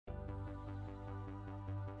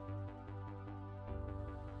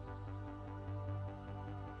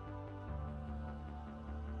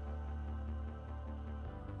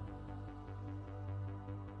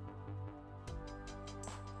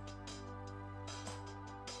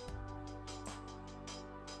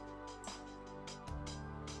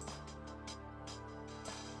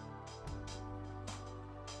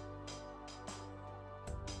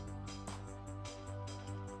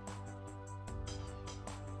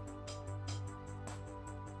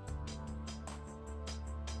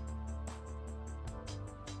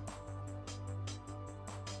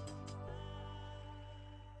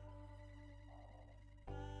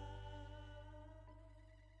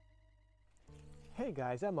Hey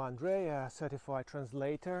guys, I'm Andrei, a certified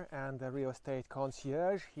translator and a real estate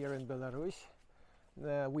concierge here in Belarus.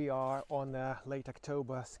 We are on a late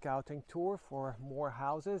October scouting tour for more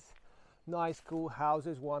houses. Nice, cool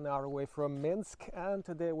houses 1 hour away from Minsk, and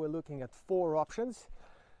today we're looking at 4 options.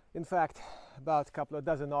 In fact, about a couple of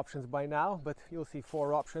dozen options by now, but you'll see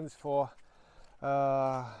 4 options for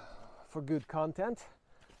good content.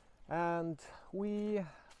 And we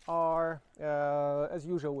are, as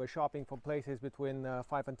usual, we're shopping for places between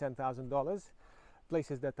 $5,000 and $10,000,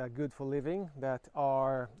 places that are good for living, that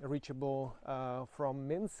are reachable from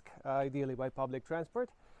Minsk, ideally by public transport.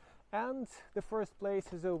 And the first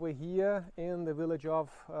place is over here in the village of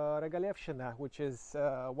Regalevshchina, which is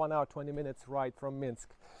 1 hour 20 minutes ride from Minsk.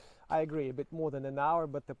 I agree, a bit more than an hour,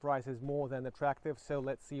 but the price is more than attractive, so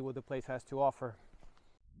let's see what the place has to offer.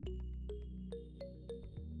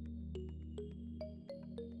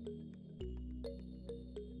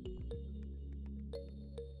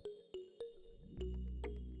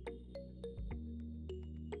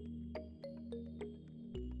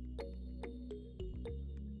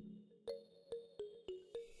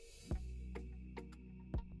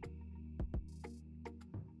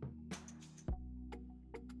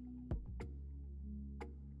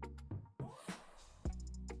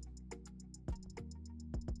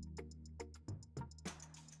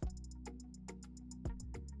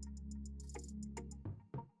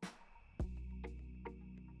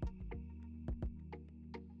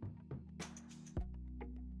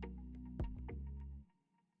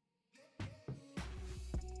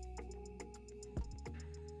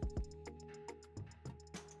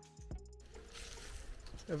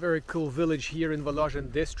 A very cool village here in Volozhyn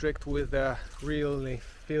District with a real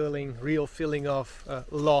feeling of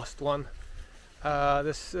lost one.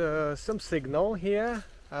 There's some signal here,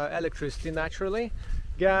 electricity naturally,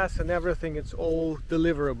 gas and everything, it's all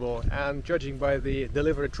deliverable, and judging by the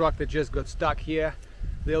delivery truck that just got stuck here,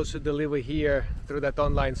 they also deliver here through that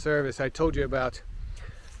online service I told you about.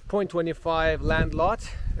 0.25 land lot,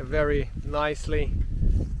 a very nicely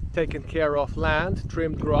taken care of land,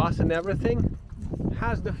 trimmed grass and everything.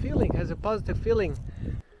 Has a positive feeling.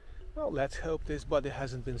 Well, let's hope this body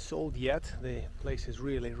hasn't been sold yet. The place is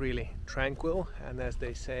really tranquil, and as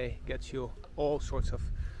they say, gets you all sorts of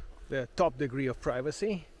the top degree of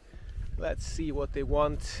privacy. Let's see what they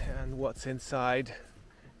want and what's inside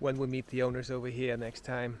when we meet the owners over here next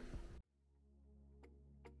time.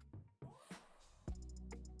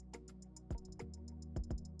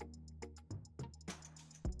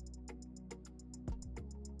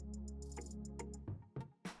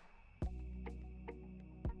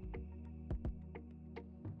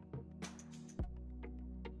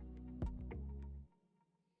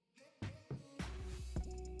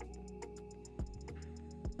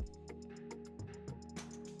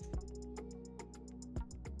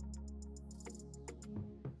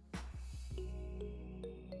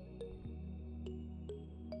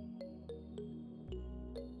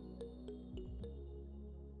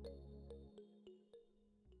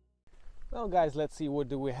 Well guys, let's see what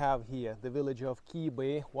do we have here. The village of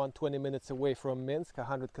Kiby, 120 minutes away from Minsk,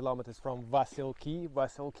 100 kilometers from Vasilki.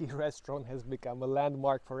 Vasilki restaurant has become a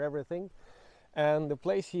landmark for everything. And the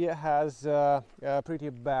place here has pretty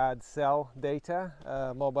bad cell data,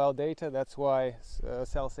 mobile data, that's why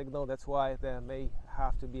cell signal, that's why there may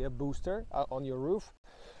have to be a booster on your roof.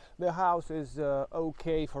 The house is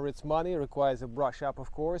okay for its money, requires a brush up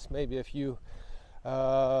of course, maybe a few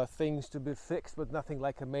things to be fixed, but nothing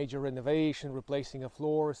like a major renovation, replacing a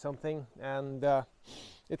floor or something. And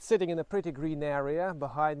it's sitting in a pretty green area.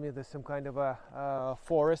 Behind me there's some kind of a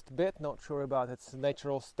forest bit, not sure about its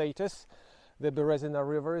natural status. The Berezina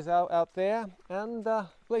river is out there, and the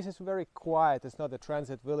place is very quiet. It's not a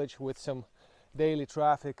transit village with some daily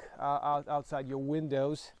traffic outside your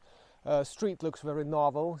windows. Street looks very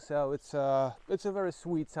novel, so it's a very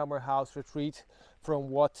sweet summer house retreat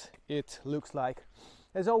from what it looks like.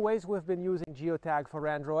 As always, we've been using geotag for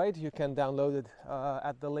Android. You can download it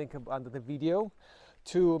at the link under the video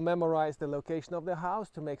to memorize the location of the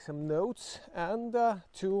house, to make some notes, and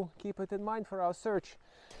to keep it in mind for our search.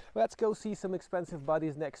 Let's go see some expensive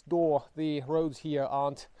bodies next door. The roads here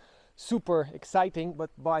aren't super exciting,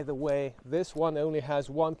 but by the way, this one only has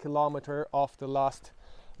 1 kilometer off the last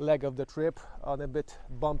leg of the trip on a bit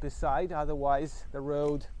bumpy side. Otherwise, the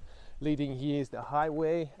road leading here is the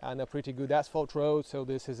highway and a pretty good asphalt road, so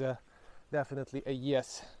this is definitely a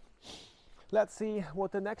yes. Let's see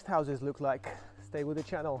what the next houses look like. Stay with the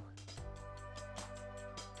channel.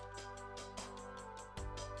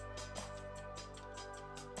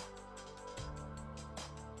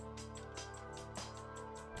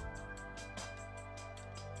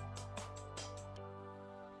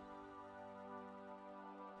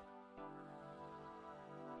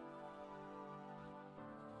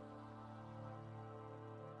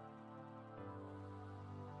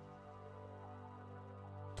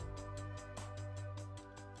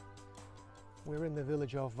 We're in the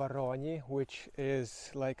village of Volozhyn, which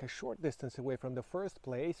is like a short distance away from the first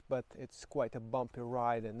place, but it's quite a bumpy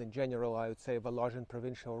ride, and in general I would say Volozhyn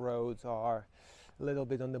provincial roads are a little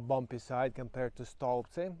bit on the bumpy side compared to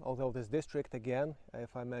Stolpce, although this district, again,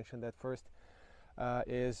 if I mentioned that first,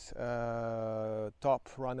 is top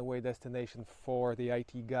runaway destination for the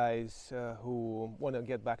IT guys who want to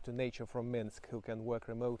get back to nature from Minsk, who can work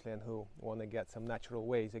remotely and who want to get some natural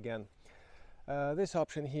ways again. This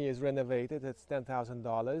option here is renovated. It's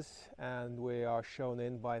 $10,000, and we are shown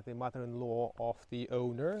in by the mother-in-law of the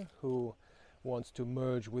owner, who wants to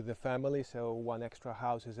merge with the family, so one extra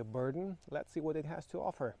house is a burden. Let's see what it has to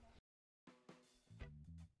offer.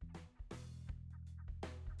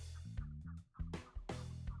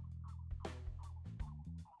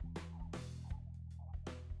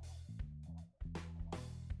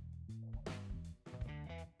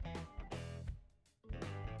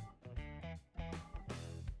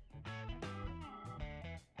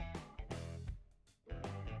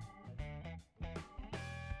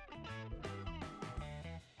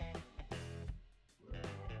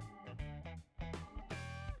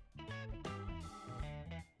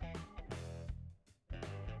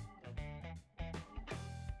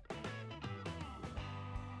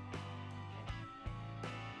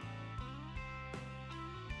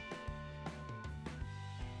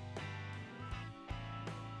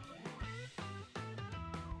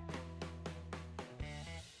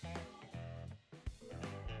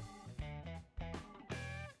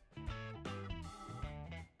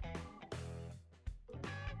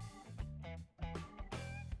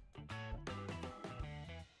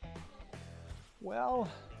 Well,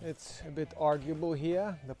 it's a bit arguable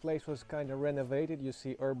here. The place was kind of renovated. You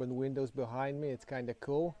see urban windows behind me. It's kind of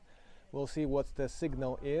cool. We'll see what the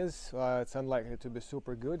signal is. It's unlikely to be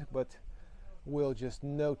super good, but we'll just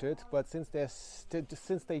note it. But since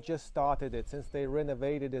they just started it, since they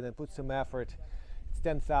renovated it and put some effort, it's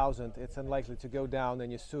 10,000. It's unlikely to go down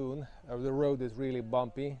any soon. The road is really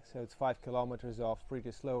bumpy, so it's 5 kilometers of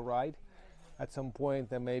pretty slow ride. At some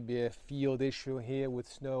point there may be a field issue here with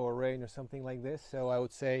snow or rain or something like this, so I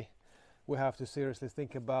would say we have to seriously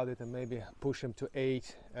think about it and maybe push them to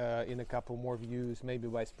 8 in a couple more views, maybe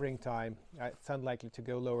by springtime. It's unlikely to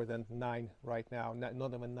go lower than 9 right now,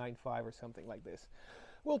 not even 9.5 or something like this.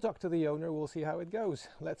 We'll talk to the owner, we'll see how it goes.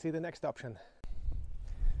 Let's see the next option.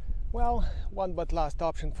 Well, one but last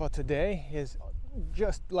option for today is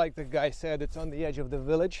just like the guy said, it's on the edge of the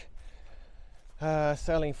village.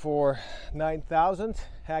 Selling for 9,000,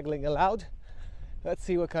 haggling allowed. Let's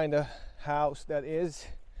see what kind of house that is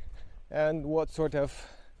and what sort of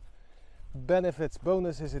benefits,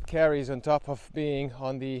 bonuses it carries on top of being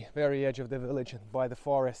on the very edge of the village and by the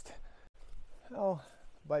forest. Well,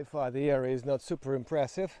 by far the area is not super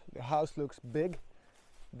impressive. The house looks big,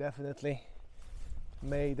 definitely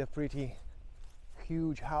made a pretty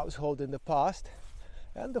huge household in the past.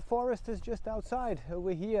 And the forest is just outside.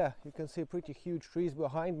 Over here you can see pretty huge trees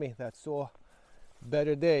behind me that saw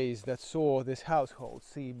better days, that saw this household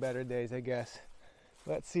see better days, I guess.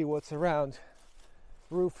 Let's see what's around.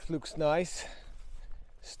 Roof looks nice.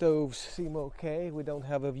 Stoves seem okay. We don't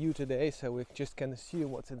have a view today, so we just can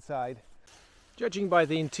assume what's inside. Judging by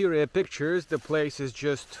the interior pictures, the place is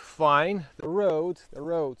just fine. The road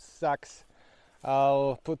sucks.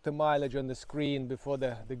 I'll put the mileage on the screen before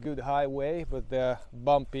the good highway, but the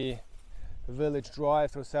bumpy village drive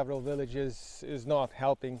through several villages is not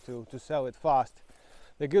helping to sell it fast.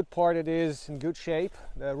 The good part, it is in good shape.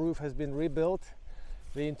 The roof has been rebuilt.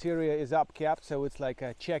 The interior is upkept, so it's like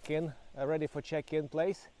a check-in, a ready for check-in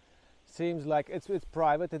place. Seems like it's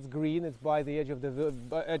private, it's green, it's by the edge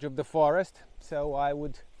of the forest, so I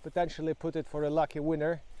would potentially put it for a lucky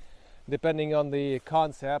winner, depending on the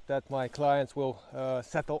concept that my clients will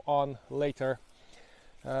settle on later.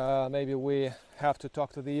 Maybe we have to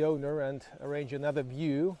talk to the owner and arrange another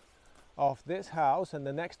view of this house and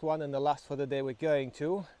the next one and the last for the day we're going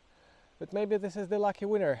to. But maybe this is the lucky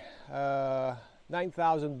winner.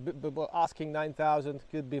 9,000, asking 9,000,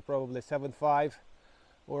 could be probably 7.5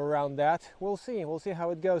 or around that. We'll see how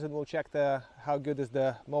it goes, and we'll check how good is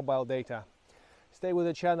the mobile data. Stay with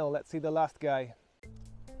the channel, let's see the last guy.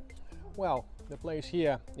 Well, the place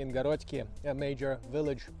here in Gorodki, a major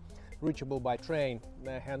village reachable by train,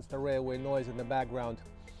 hence the railway noise in the background.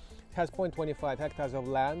 It has 0.25 hectares of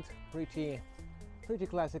land, pretty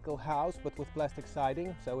classical house, but with plastic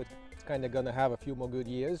siding, so it's kind of gonna have a few more good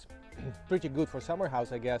years. Pretty good for summer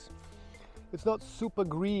house, I guess. It's not super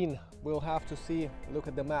green. We'll have to see, look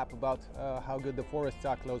at the map about how good the forests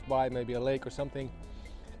are close by, maybe a lake or something.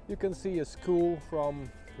 You can see a school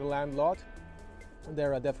from the land lot.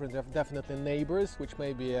 There are definitely neighbors, which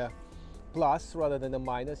may be a plus rather than a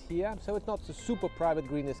minus here. So it's not a super private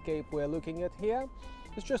green escape we're looking at here.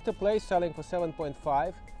 It's just a place selling for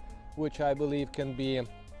 7.5, which I believe can be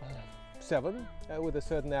 7 with a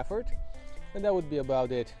certain effort, and that would be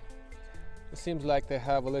about it. It seems like they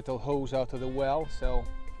have a little hose out of the well, so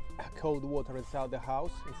cold water inside the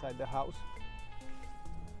house.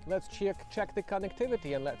 Let's check the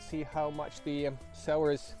connectivity and let's see how much the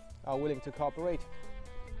sellers are willing to cooperate.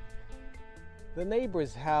 The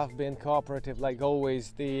neighbors have been cooperative like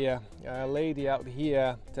always. The lady out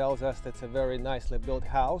here tells us that's a very nicely built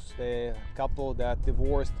house. The couple that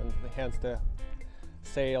divorced, and hence the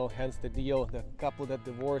sale, hence the deal, the couple that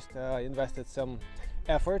divorced invested some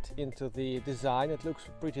effort into the design. It looks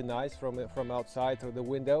pretty nice from outside through the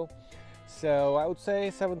window. So I would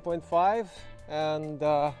say 7.5, and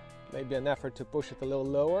maybe an effort to push it a little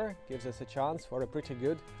lower gives us a chance for a pretty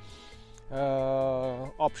good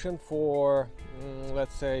option for,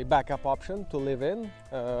 let's say, backup option to live in.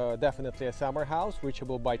 Definitely a summer house,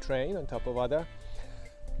 reachable by train on top of other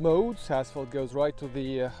modes. Asphalt goes right to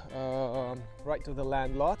the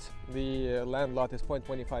land lot. The land lot is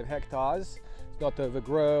 0.25 hectares. It's not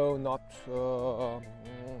overgrown, not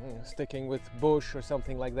sticking with bush or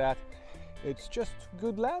something like that. It's just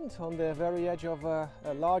good land on the very edge of a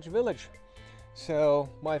large village. So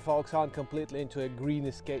my folks aren't completely into a green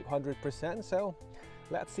escape 100%, so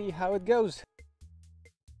let's see how it goes.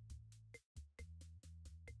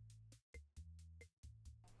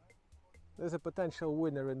 There's a potential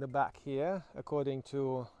winner in the back here. According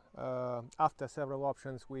to, after several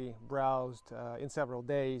options we browsed in several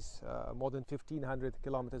days, more than 1,500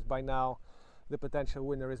 kilometers by now, the potential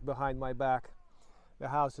winner is behind my back. The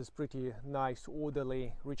house is pretty nice,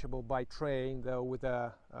 orderly, reachable by train, though with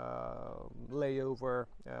a layover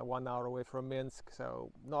 1 hour away from Minsk,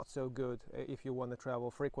 so not so good if you want to travel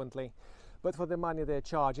frequently. But for the money they're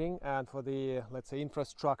charging and for the, let's say,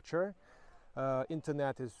 infrastructure,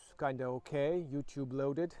 internet is kind of okay, YouTube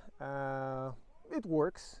loaded. It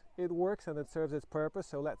works and it serves its purpose,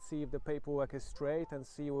 so let's see if the paperwork is straight and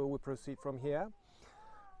see where we proceed from here.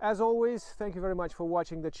 As always, thank you very much for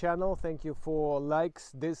watching the channel. Thank you for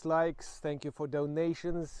likes, dislikes, thank you for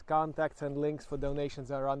donations. Contacts and links for donations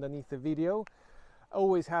are underneath the video.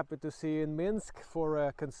 Always happy to see you in Minsk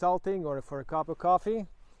for consulting or for a cup of coffee.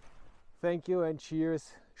 Thank you and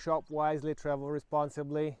cheers. Shop wisely, travel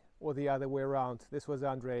responsibly, or the other way around. This was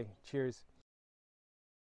Andrei. Cheers.